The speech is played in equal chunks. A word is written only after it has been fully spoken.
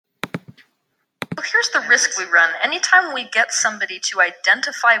here's the risk we run. Anytime we get somebody to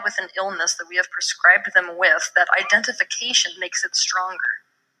identify with an illness that we have prescribed them with, that identification makes it stronger.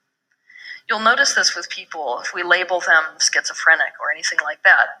 You'll notice this with people, if we label them schizophrenic or anything like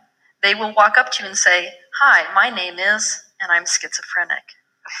that. They will walk up to you and say, "Hi, my name is, and I'm schizophrenic."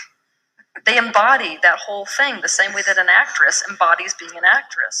 They embody that whole thing the same way that an actress embodies being an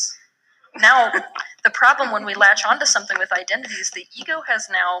actress. Now, the problem when we latch onto something with identity is the ego has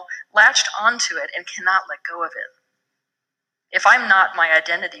now latched onto it and cannot let go of it. If I'm not my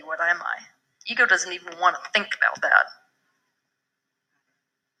identity, what am I? Ego doesn't even want to think about that.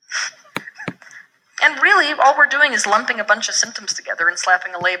 And really, all we're doing is lumping a bunch of symptoms together and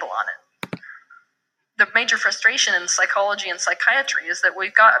slapping a label on it. The major frustration in psychology and psychiatry is that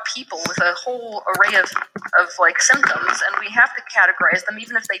we've got people with a whole array of like symptoms, and we have to categorize them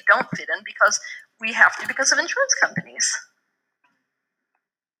even if they don't fit in because we have to because of insurance companies.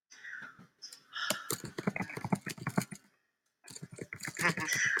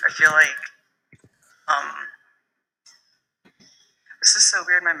 I feel like this is so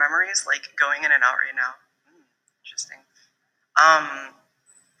weird. My memory is like going in and out right now. Interesting.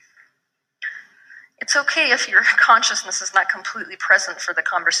 It's okay if your consciousness is not completely present for the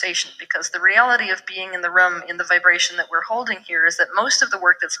conversation, because the reality of being in the room in the vibration that we're holding here is that most of the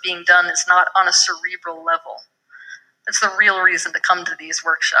work that's being done is not on a cerebral level. That's the real reason to come to these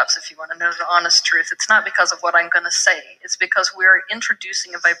workshops, if you want to know the honest truth. It's not because of what I'm going to say. It's because we're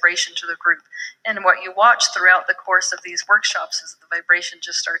introducing a vibration to the group. And what you watch throughout the course of these workshops is the vibration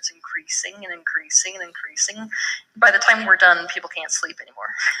just starts increasing and increasing and increasing. By the time we're done, people can't sleep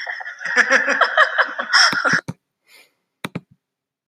anymore.